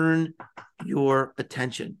to earn your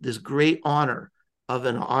attention, this great honor of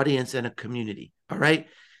an audience and a community. All right.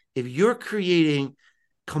 If you're creating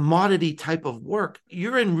commodity type of work,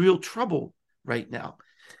 you're in real trouble right now.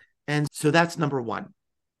 And so that's number one.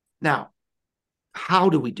 Now, how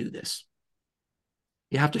do we do this?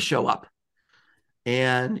 You have to show up.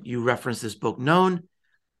 And you reference this book, Known.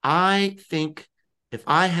 I think if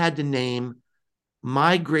I had to name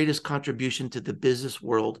my greatest contribution to the business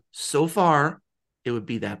world so far, it would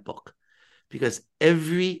be that book. Because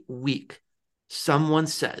every week, someone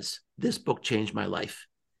says, this book changed my life.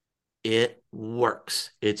 It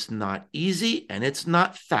works. It's not easy and it's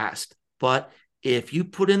not fast. But if you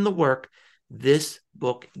put in the work, this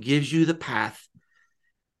book gives you the path.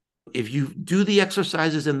 If you do the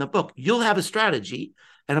exercises in the book, you'll have a strategy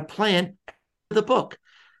and a plan in the book.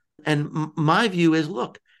 And my view is,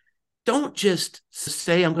 look, don't just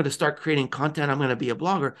say, I'm going to start creating content, I'm going to be a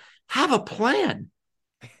blogger. Have a plan.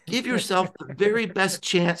 Give yourself the very best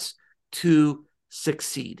chance to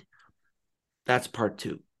succeed. That's part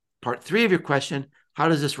two. Part three of your question, how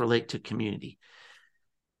does this relate to community?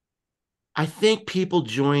 I think people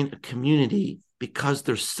join a community because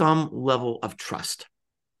there's some level of trust.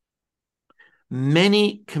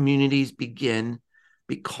 Many communities begin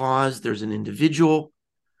because there's an individual,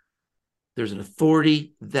 there's an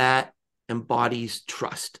authority that embodies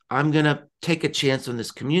trust. I'm going to take a chance on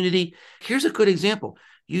this community. Here's a good example.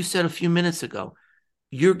 You said a few minutes ago,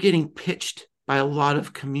 you're getting pitched by a lot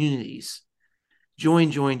of communities. Join.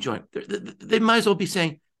 They might as well be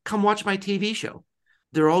saying, come watch my TV show.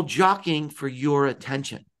 They're all jockeying for your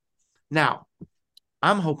attention. Now,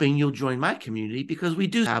 I'm hoping you'll join my community because we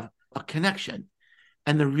do have a connection.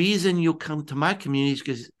 And the reason you'll come to my community is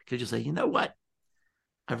because you say, you know what?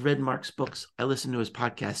 I've read Mark's books. I listen to his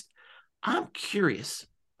podcast. I'm curious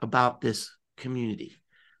about this community.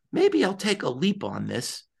 Maybe I'll take a leap on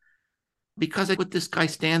this because of what this guy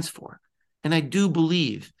stands for. And I do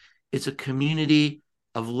believe it's a community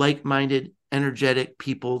of like-minded, energetic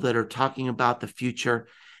people that are talking about the future.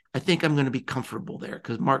 I think I'm going to be comfortable there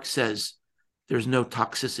because Mark says there's no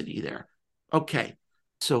toxicity there. Okay.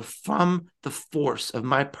 So from the force of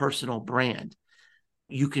my personal brand,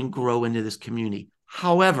 you can grow into this community.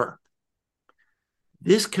 However,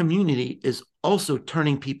 this community is also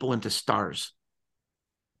turning people into stars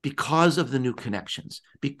because of the new connections,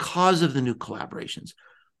 because of the new collaborations.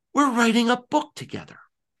 we're writing a book together.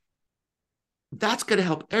 That's going to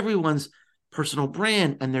help everyone's personal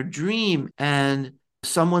brand and their dream. And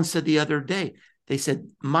someone said the other day, they said,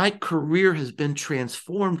 my career has been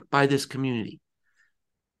transformed by this community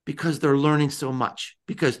because they're learning so much,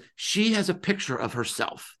 because she has a picture of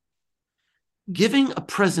herself giving a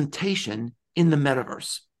presentation in the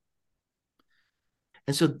metaverse.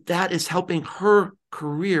 And so that is helping her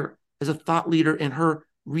career as a thought leader in her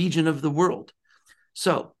region of the world.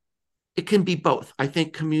 So it can be both. I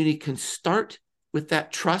think community can start with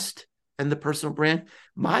that trust and the personal brand.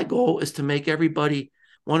 My goal is to make everybody,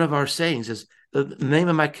 one of our sayings is, the name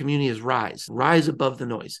of my community is rise above the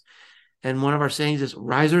noise. And one of our sayings is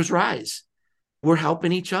risers rise. We're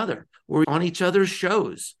helping each other. We're on each other's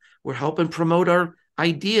shows. We're helping promote our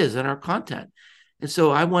ideas and our content. And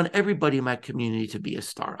so I want everybody in my community to be a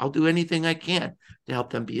star. I'll do anything I can to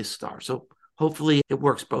help them be a star. So hopefully it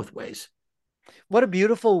works both ways. What a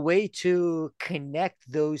beautiful way to connect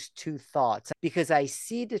those two thoughts, because I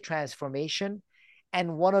see the transformation.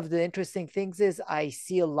 And one of the interesting things is I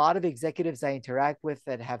see a lot of executives I interact with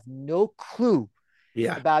that have no clue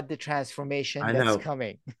about the transformation I that's know.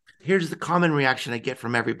 coming. Here's the common reaction I get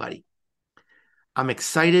from everybody. I'm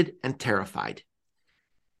excited and terrified.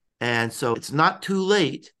 And so it's not too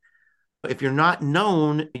late. If you're not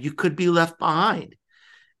known, you could be left behind.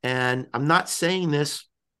 And I'm not saying this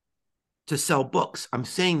to sell books. I'm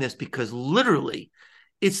saying this because literally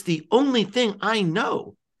it's the only thing I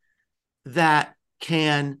know that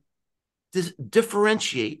can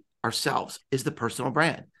differentiate ourselves is the personal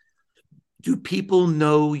brand. Do people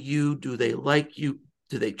know you? Do they like you?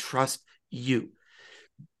 Do they trust you?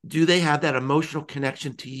 Do they have that emotional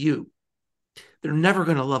connection to you? They're never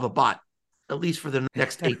going to love a bot, at least for the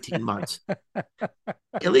next 18 months.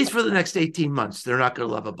 At least for the next 18 months, they're not going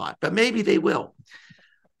to love a bot, but maybe they will.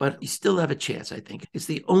 But you still have a chance, I think. It's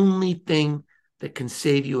the only thing that can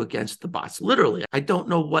save you against the bots. Literally, I don't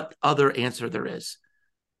know what other answer there is.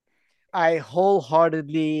 I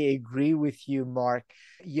wholeheartedly agree with you, Mark.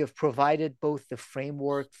 You've provided both the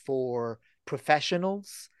framework for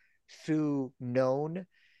professionals through known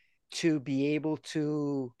to be able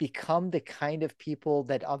to become the kind of people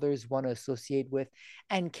that others want to associate with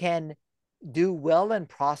and can do well and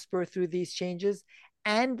prosper through these changes.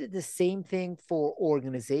 And the same thing for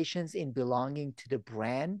organizations in belonging to the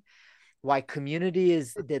brand, why community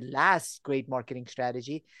is the last great marketing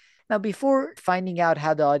strategy. Now, before finding out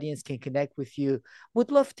how the audience can connect with you,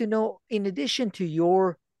 would love to know, in addition to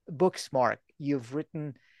your books, Mark, you've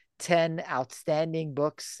written 10 outstanding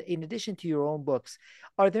books. In addition to your own books,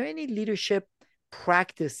 are there any leadership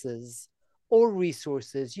practices or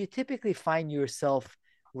resources you typically find yourself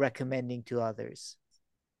recommending to others?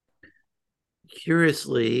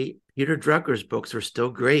 Curiously, Peter Drucker's books are still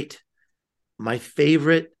great. My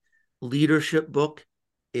favorite leadership book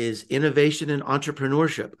is Innovation and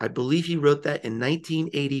Entrepreneurship. I believe he wrote that in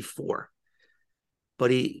 1984,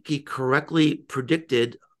 but he correctly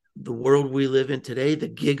predicted the world we live in today, the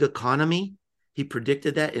gig economy. He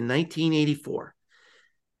predicted that in 1984.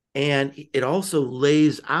 And it also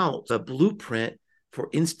lays out a blueprint for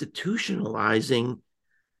institutionalizing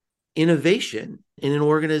innovation in an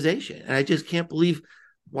organization. And I just can't believe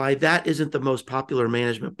why that isn't the most popular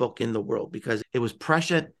management book in the world, because it was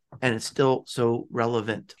prescient and it's still so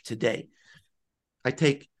relevant today. I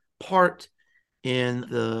take part in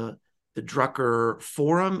the Drucker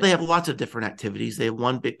Forum. They have lots of different activities. They have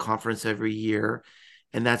one big conference every year,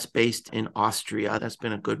 and that's based in Austria. That's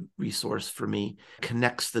been a good resource for me.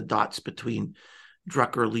 Connects the dots between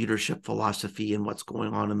Drucker leadership philosophy and what's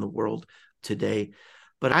going on in the world today.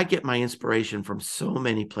 But I get my inspiration from so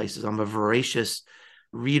many places. I'm a voracious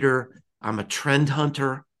reader. I'm a trend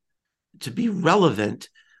hunter. To be relevant,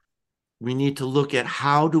 we need to look at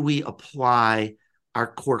how do we apply our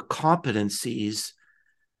core competencies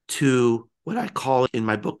to what I call in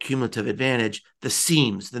my book, Cumulative Advantage, the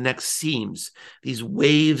seams, the next seams, these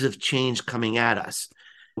waves of change coming at us.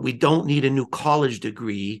 We don't need a new college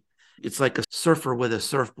degree. It's like a surfer with a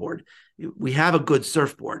surfboard. We have a good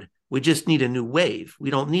surfboard. We just need a new wave.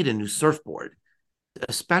 We don't need a new surfboard,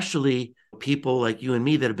 especially people like you and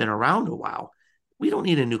me that have been around a while. We don't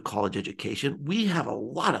need a new college education. We have a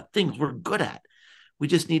lot of things we're good at. We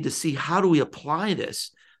just need to see how do we apply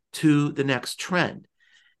this to the next trend.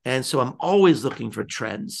 And so I'm always looking for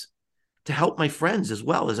trends to help my friends as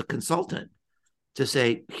well as a consultant to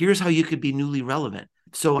say, here's how you could be newly relevant.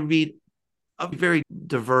 So I read a very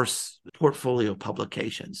diverse portfolio of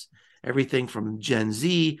publications, everything from Gen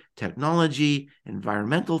Z, technology,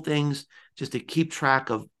 environmental things, just to keep track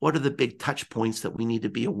of what are the big touch points that we need to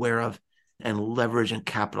be aware of and leverage and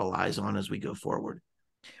capitalize on as we go forward.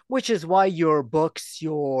 Which is why your books,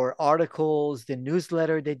 your articles, the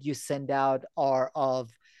newsletter that you send out are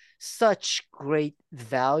of such great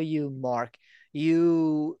value, Mark.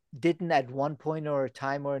 You didn't at one point or a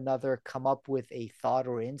time or another come up with a thought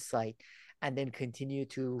or insight and then continue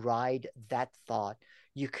to ride that thought.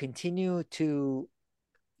 You continue to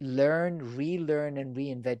learn, relearn, and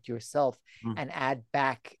reinvent yourself Mm. and add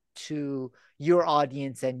back to your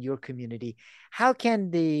audience and your community. How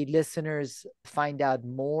can the listeners find out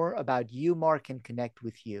more about you, Mark, and connect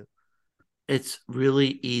with you? It's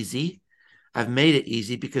really easy. I've made it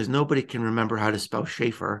easy because nobody can remember how to spell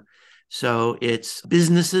Schaefer. So it's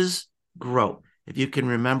Businesses Grow. If you can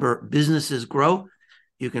remember Businesses Grow,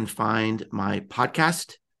 you can find my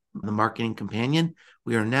podcast, The Marketing Companion.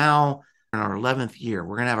 We are now in our 11th year.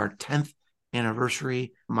 We're going to have our 10th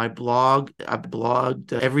anniversary. My blog, I've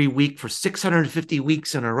blogged every week for 650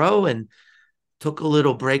 weeks in a row and took a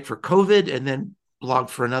little break for COVID and then blogged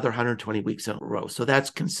for another 120 weeks in a row. So that's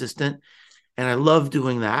consistent. And I love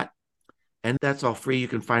doing that. And that's all free. You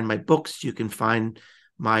can find my books. You can find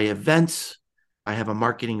my events. I have a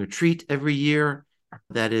marketing retreat every year.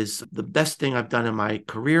 That is the best thing I've done in my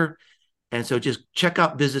career. And so just check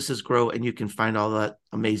out Businesses Grow and you can find all that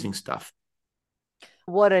amazing stuff.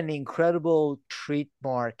 What an incredible treat,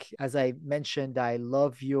 Mark. As I mentioned, I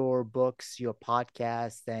love your books, your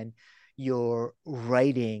podcast, and your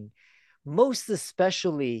writing, most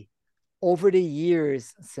especially over the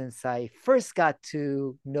years since I first got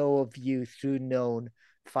to know of you through Known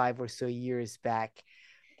 5 or so years back.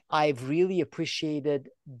 I've really appreciated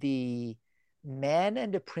the man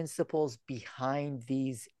and the principles behind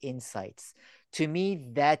these insights. To me,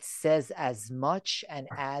 that says as much and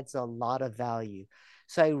adds a lot of value.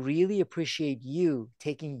 So I really appreciate you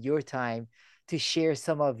taking your time to share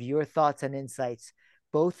some of your thoughts and insights,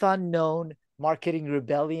 both on Known. Marketing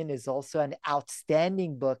Rebellion is also an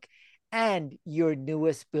outstanding book. And your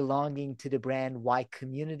newest belonging to the brand Y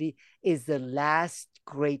Community is the last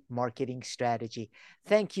great marketing strategy.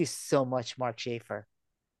 Thank you so much, Mark Schaefer.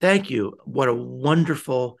 Thank you. What a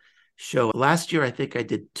wonderful show. Last year, I think I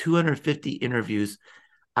did 250 interviews.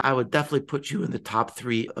 I would definitely put you in the top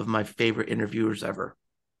 3 of my favorite interviewers ever.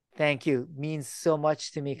 Thank you. Means so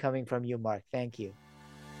much to me coming from you, Mark. Thank you.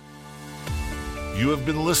 You have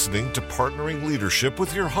been listening to Partnering Leadership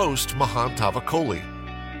with your host, Mahan Tavakoli.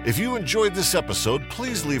 If you enjoyed this episode,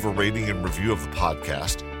 please leave a rating and review of the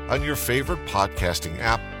podcast on your favorite podcasting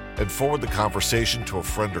app and forward the conversation to a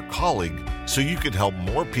friend or colleague so you can help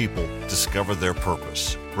more people discover their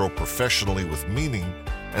purpose, grow professionally with meaning,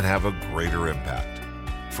 and have a greater impact.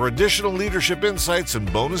 For additional leadership insights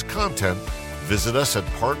and bonus content, visit us at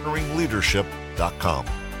partneringleadership.com.